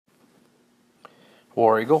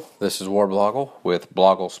War Eagle. This is War Blogle with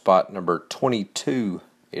BlogleSpot number 22.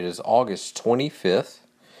 It is August 25th.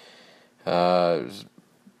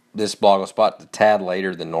 This BlogleSpot a tad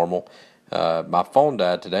later than normal. My phone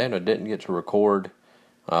died today and I didn't get to record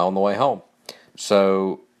on the way home.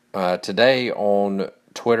 So today on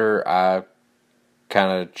Twitter I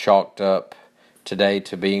kind of chalked up today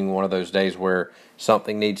to being one of those days where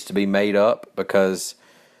something needs to be made up because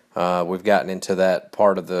we've gotten into that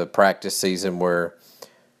part of the practice season where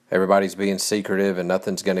everybody's being secretive and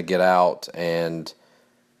nothing's going to get out, and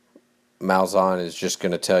Malzahn is just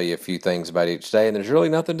going to tell you a few things about each day, and there's really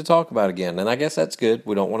nothing to talk about again. And I guess that's good.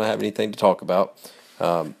 We don't want to have anything to talk about,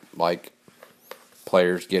 like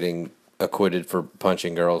players getting acquitted for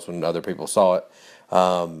punching girls when other people saw it.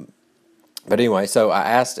 But anyway, so I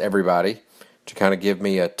asked everybody to kind of give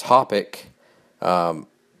me a topic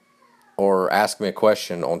or ask me a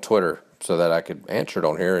question on Twitter so that I could answer it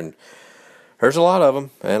on here, and there's a lot of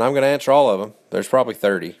them, and I'm going to answer all of them. There's probably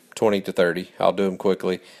 20 to 30. I'll do them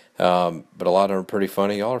quickly, but a lot of them are pretty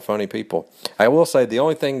funny. Y'all are funny people. I will say the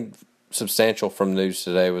only thing substantial from the news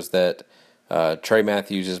today was that Trey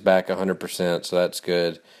Matthews is back 100%, so that's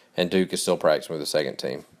good, and Duke is still practicing with the second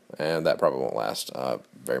team, and that probably won't last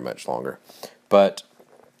very much longer. But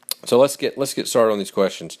so let's get started on these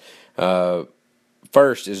questions.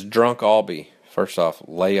 First is Drunk Albie. First off,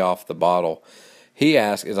 lay off the bottle. He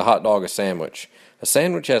asks, is a hot dog a sandwich? A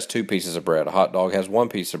sandwich has two pieces of bread. A hot dog has one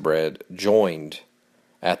piece of bread joined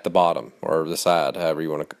at the bottom or the side, however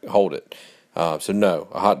you want to hold it. So no,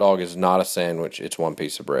 a hot dog is not a sandwich. It's one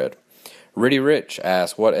piece of bread. Ritty Rich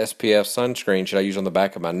asks, what SPF sunscreen should I use on the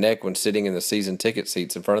back of my neck when sitting in the season ticket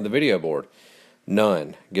seats in front of the video board?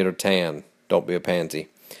 None. Get a tan. Don't be a pansy.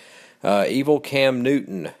 Evil Cam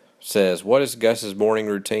Newton says, what is Gus's morning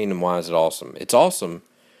routine and why is it awesome? It's awesome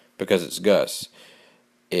because it's Gus.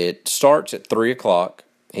 It starts at 3 o'clock.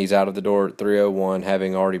 He's out of the door at 3:01,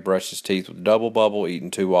 having already brushed his teeth with Double Bubble, eaten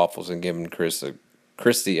 2 waffles, and given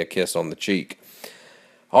Christy a kiss on the cheek.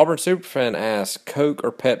 Auburn Superfan asks, Coke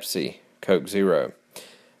or Pepsi? Coke Zero.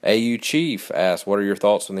 AU Chief asks, what are your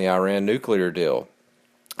thoughts on the Iran nuclear deal?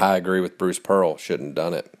 I agree with Bruce Pearl. Shouldn't have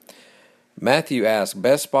done it. Matthew asks,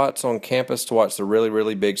 best spots on campus to watch the really,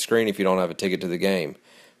 really big screen if you don't have a ticket to the game.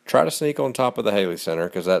 Try to sneak on top of the Haley Center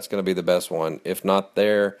because that's going to be the best one. If not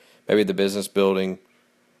there, maybe the business building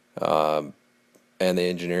and the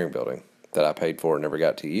engineering building that I paid for and never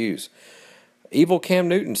got to use. Evil Cam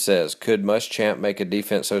Newton says, could Muschamp make a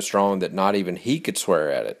defense so strong that not even he could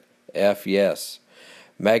swear at it? F yes.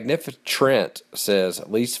 Magnificent Trent says,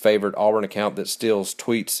 least favorite Auburn account that steals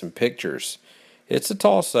tweets and pictures. It's a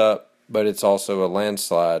toss-up, but it's also a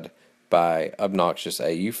landslide by obnoxious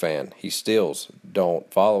AU fan. He steals.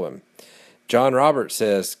 Don't follow him. John Roberts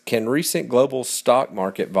says, can recent global stock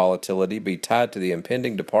market volatility be tied to the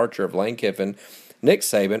impending departure of Lane Kiffin, Nick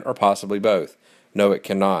Saban, or possibly both? No, it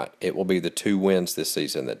cannot. It will be the 2 wins this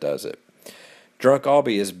season that does it. Drunk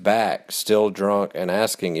Albie is back, still drunk, and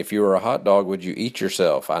asking, if you were a hot dog, would you eat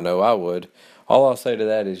yourself? I know I would. All I'll say to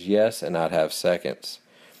that is yes, and I'd have seconds.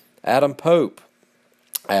 Adam Pope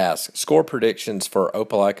asks, score predictions for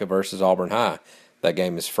Opelika versus Auburn High. That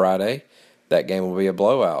game is Friday. That game will be a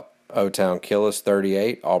blowout. O-Town kill us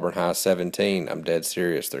 38, Auburn High 17. I'm dead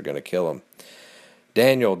serious. They're going to kill them.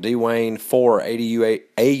 Daniel Dwayne 4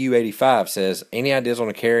 AU85 says, any ideas on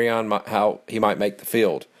a carry-on how he might make the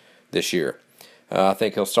field this year? I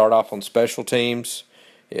think he'll start off on special teams.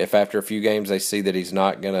 If after a few games they see that he's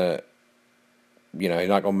not going to, he's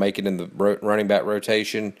not going to make it in the running back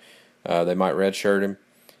rotation, they might redshirt him.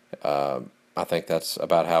 I think that's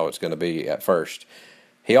about how it's going to be at first.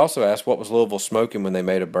 He also asked, what was Louisville smoking when they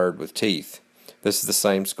made a bird with teeth? This is the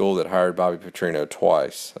same school that hired Bobby Petrino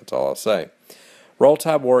twice. That's all I'll say. Roll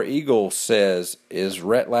Tide War Eagle says, is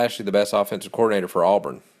Rhett Lashley the best offensive coordinator for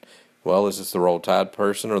Auburn? Well, is this the Roll Tide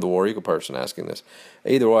person or the War Eagle person asking this?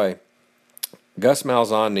 Either way, Gus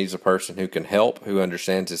Malzahn needs a person who can help, who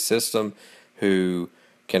understands his system, who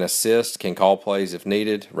can assist, can call plays if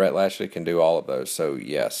needed. Rhett Lashley can do all of those, so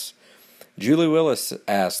yes. Julie Willis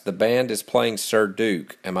asks, the band is playing Sir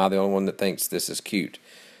Duke. Am I the only one that thinks this is cute?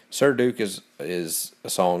 Sir Duke is a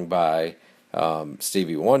song by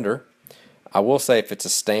Stevie Wonder. I will say if it's a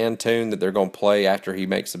stand tune that they're going to play after he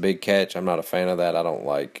makes a big catch, I'm not a fan of that. I don't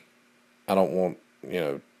want,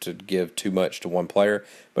 to give too much to one player.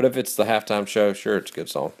 But if it's the halftime show, sure, it's a good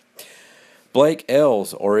song. Blake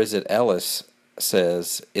Els, or is it Ellis,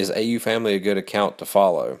 says, is AU Family a good account to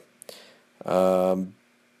follow?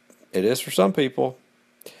 It is for some people.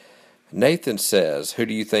 Nathan says, who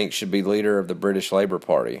do you think should be leader of the British Labour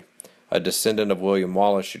Party? A descendant of William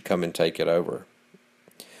Wallace should come and take it over.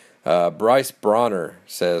 Bryce Bronner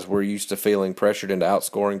says, we're used to feeling pressured into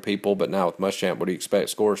outscoring people, but now with Muschamp, what do you expect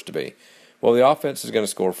scores to be? Well, the offense is going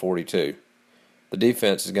to score 42. The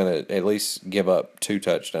defense is going to at least give up 2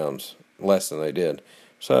 touchdowns, less than they did.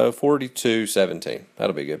 So 42-17.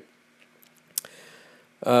 That'll be good.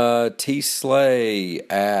 T. Slay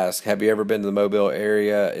asks, have you ever been to the Mobile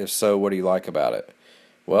area? If so, what do you like about it?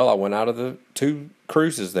 Well, I went out of the 2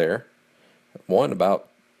 cruises there. One about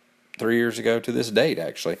 3 years ago to this date,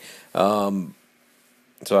 actually. So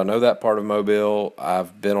I know that part of Mobile.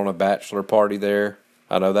 I've been on a bachelor party there.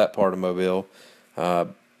 I know that part of Mobile.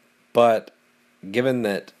 But given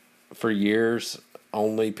that for years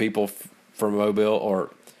only people from Mobile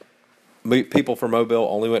or people from Mobile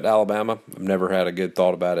only went to Alabama, I've never had a good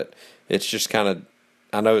thought about it. It's just kind of,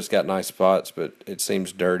 I know it's got nice spots, but it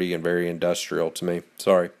seems dirty and very industrial to me.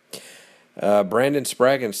 Sorry. Brandon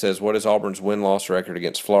Spraggin says, what is Auburn's win-loss record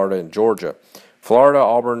against Florida and Georgia?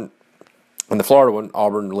 Auburn, in the Florida one,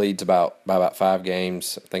 Auburn leads by about 5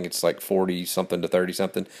 games. I think it's like 40-something to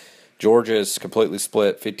 30-something. Georgia is completely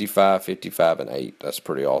split, 55, 55, and 8. That's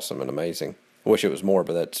pretty awesome and amazing. I wish it was more,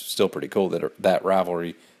 but that's still pretty cool that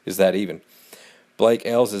rivalry is that even. Blake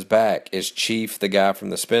Ells is back. Is Chief the guy from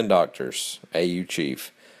the Spin Doctors? AU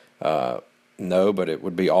Chief. No, but it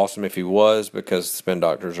would be awesome if he was, because the Spin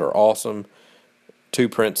Doctors are awesome. Two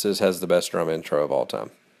Princes has the best drum intro of all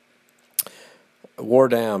time. War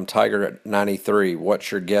Down, Tiger 93.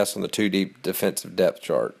 What's your guess on the 2 deep defensive depth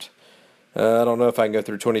chart? I don't know if I can go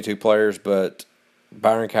through 22 players, but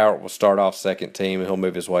Byron Cowart will start off second team, and he'll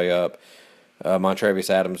move his way up.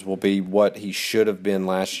 Montravius Adams will be what he should have been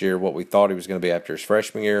last year, what we thought he was going to be after his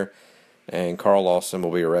freshman year. And Carl Lawson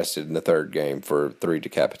will be arrested in the 3rd game for 3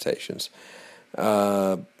 decapitations.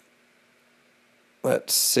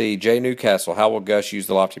 Let's see. Jay Newcastle, how will Gus use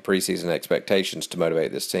the lofty preseason expectations to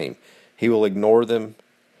motivate this team? He will ignore them.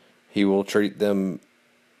 He will treat them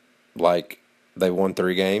like they won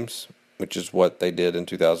 3 games, which is what they did in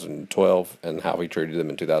 2012 and how he treated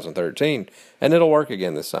them in 2013. And it'll work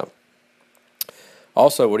again this time.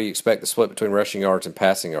 Also, what do you expect the split between rushing yards and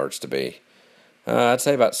passing yards to be? I'd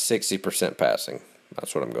say about 60% passing.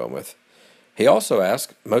 That's what I'm going with. He also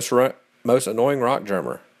asked, most annoying rock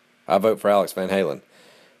drummer. I vote for Alex Van Halen.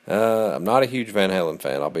 I'm not a huge Van Halen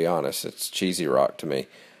fan, I'll be honest. It's cheesy rock to me.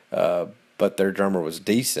 But their drummer was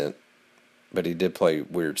decent, but he did play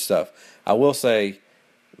weird stuff. I will say,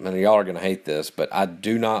 and y'all are going to hate this, but I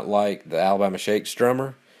do not like the Alabama Shakes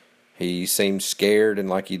drummer. He seems scared and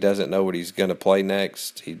like he doesn't know what he's going to play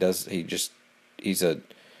next. He's a,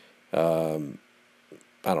 I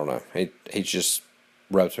don't know. He just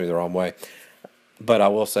rubs me the wrong way. But I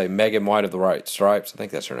will say Megan White of the White Stripes, I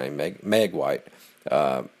think that's her name, Meg White.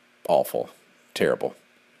 Awful. Terrible.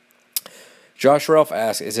 Josh Relf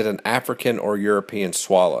asks, is it an African or European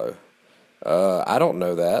swallow? I don't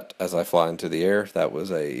know that as I fly into the air. That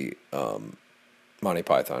was a Monty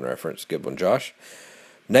Python reference. Good one, Josh.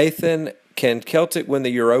 Nathan, can Celtic win the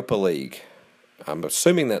Europa League? I'm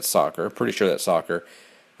assuming that's soccer. Pretty sure that's soccer.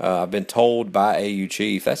 I've been told by AU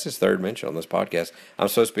Chief, that's his 3rd mention on this podcast, I'm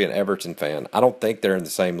supposed to be an Everton fan. I don't think they're in the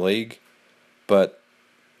same league, but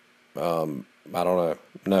I don't know.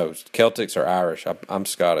 No, Celtics are Irish. I'm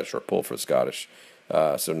Scottish, or pull for the Scottish.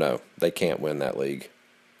 So no, they can't win that league.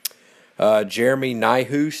 Jeremy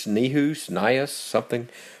Nihus, something.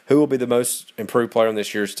 Who will be the most improved player on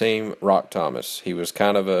this year's team? Rock Thomas. He was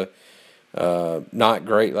kind of a not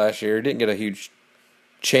great last year. He didn't get a huge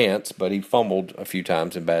chance, but he fumbled a few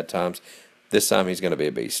times in bad times. This time he's going to be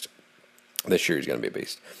a beast. This year he's going to be a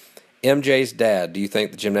beast. MJ's dad, do you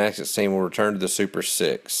think the gymnastics team will return to the Super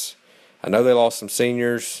 6? I know they lost some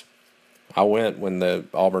seniors. I went when the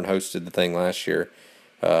Auburn hosted the thing last year,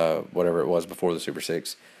 whatever it was before the Super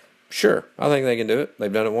 6. Sure, I think they can do it.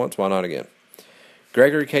 They've done it once. Why not again?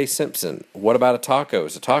 Gregory K. Simpson, what about a taco?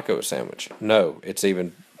 Is a taco a sandwich? No, it's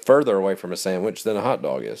even further away from a sandwich than a hot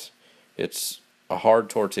dog is. It's a hard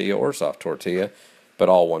tortilla or soft tortilla, but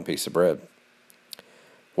all one piece of bread.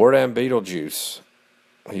 Wardan Beetlejuice,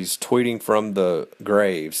 he's tweeting from the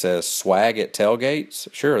grave, says, swag at tailgates?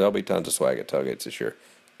 Sure, there'll be tons of swag at tailgates this year.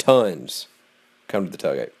 Tons. Come to the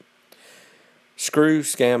tailgate. Screw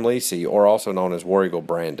Scam Lisi, or also known as War Eagle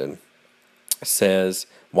Brandon, says,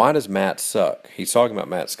 why does Matt suck? He's talking about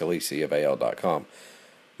Matt Scalisi of AL.com.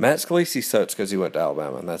 Matt Scalisi sucks because he went to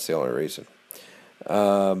Alabama, and that's the only reason.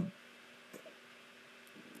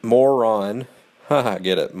 Moron. Haha,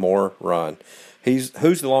 get it. Moron. Who's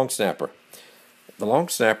the long snapper? The long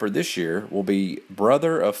snapper this year will be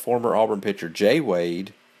brother of former Auburn pitcher Jay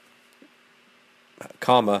Wade,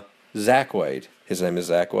 Zach Wade. His name is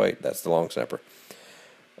Zach Wade. That's the long snapper.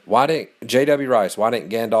 Why didn't J.W. Rice? Why didn't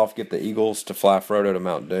Gandalf get the Eagles to fly Frodo to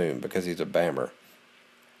Mount Doom? Because he's a Bammer.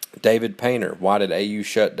 David Painter, why did AU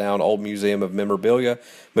shut down Old Museum of Memorabilia,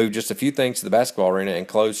 move just a few things to the basketball arena, and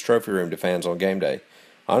close trophy room to fans on game day?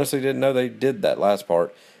 Honestly, didn't know they did that last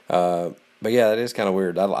part. But yeah, that is kind of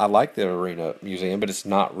weird. I like the arena museum, but it's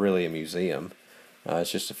not really a museum.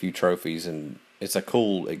 It's just a few trophies, and it's a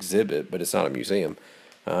cool exhibit, but it's not a museum.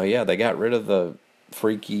 Yeah, they got rid of the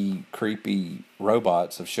freaky, creepy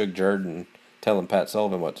robots of Suge Jordan telling Pat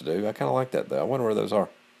Sullivan what to do. I kind of like that, though. I wonder where those are.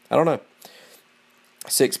 I don't know.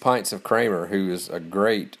 6 Pints of Kramer, who is a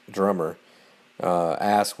great drummer,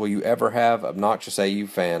 asked, will you ever have Obnoxious AU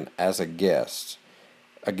fan as a guest?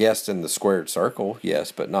 A guest in the squared circle,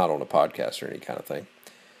 yes, but not on a podcast or any kind of thing,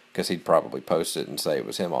 because he'd probably post it and say it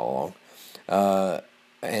was him all along.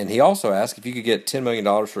 And he also asked if you could get $10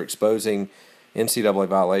 million for exposing NCAA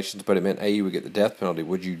violations, but it meant AU would get the death penalty,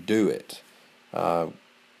 would you do it?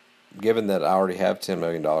 Given that I already have $10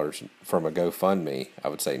 million from a GoFundMe, I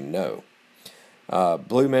would say no.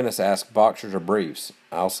 Blue Menace asked, boxers or briefs?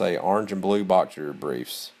 I'll say orange and blue boxer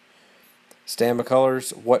briefs. Stan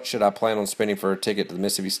McCullers, what should I plan on spending for a ticket to the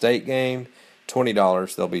Mississippi State game?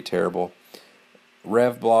 $20. They'll be terrible.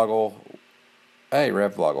 Rev Bloggle,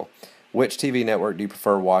 which TV network do you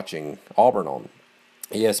prefer watching Auburn on?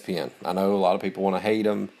 ESPN. I know a lot of people want to hate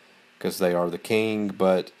them because they are the king,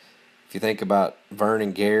 but if you think about Vern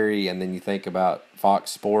and Gary and then you think about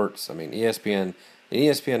Fox Sports, I mean, ESPN, the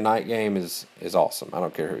ESPN night game is awesome. I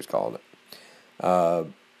don't care who's calling it.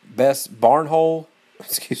 Best Barnhole,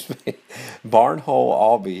 Barnhole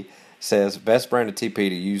Albee says, best brand of TP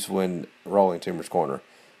to use when rolling Tumor's Corner.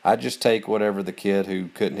 I just take whatever the kid who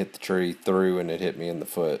couldn't hit the tree threw and it hit me in the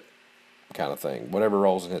foot kind of thing. Whatever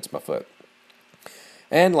rolls and hits my foot.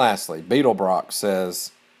 And lastly, Beetlebrock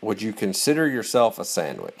says, would you consider yourself a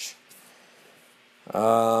sandwich?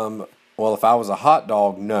 Well, if I was a hot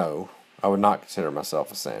dog, no. I would not consider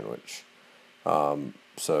myself a sandwich.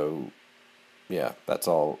 So, yeah, that's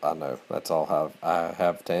all I know. That's all I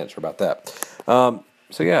have to answer about that.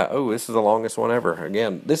 So, yeah, this is the longest one ever.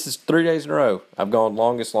 Again, this is 3 days in a row. I've gone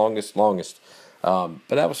longest. But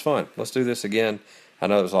that was fun. Let's do this again. I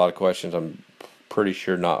know there's a lot of questions. I'm pretty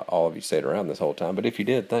sure not all of you stayed around this whole time. But if you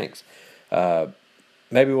did, thanks.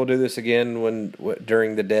 Maybe we'll do this again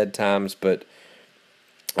during the dead times. But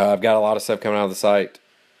I've got a lot of stuff coming out of the site.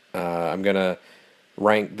 I'm going to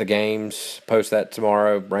rank the games, post that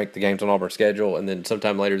tomorrow, rank the games on Auburn's schedule, and then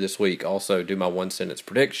sometime later this week also do my one-sentence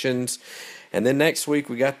predictions. And then next week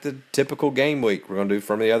we got the typical game week. We're going to do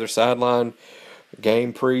From the Other Sideline,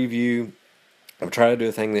 game preview. I'm trying to do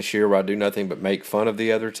a thing this year where I do nothing but make fun of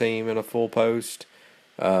the other team in a full post.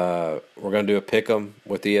 We're going to do a pick'em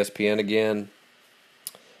with ESPN again.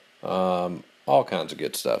 All kinds of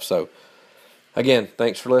good stuff. So, again,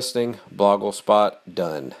 thanks for listening. BlogleSpot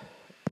done.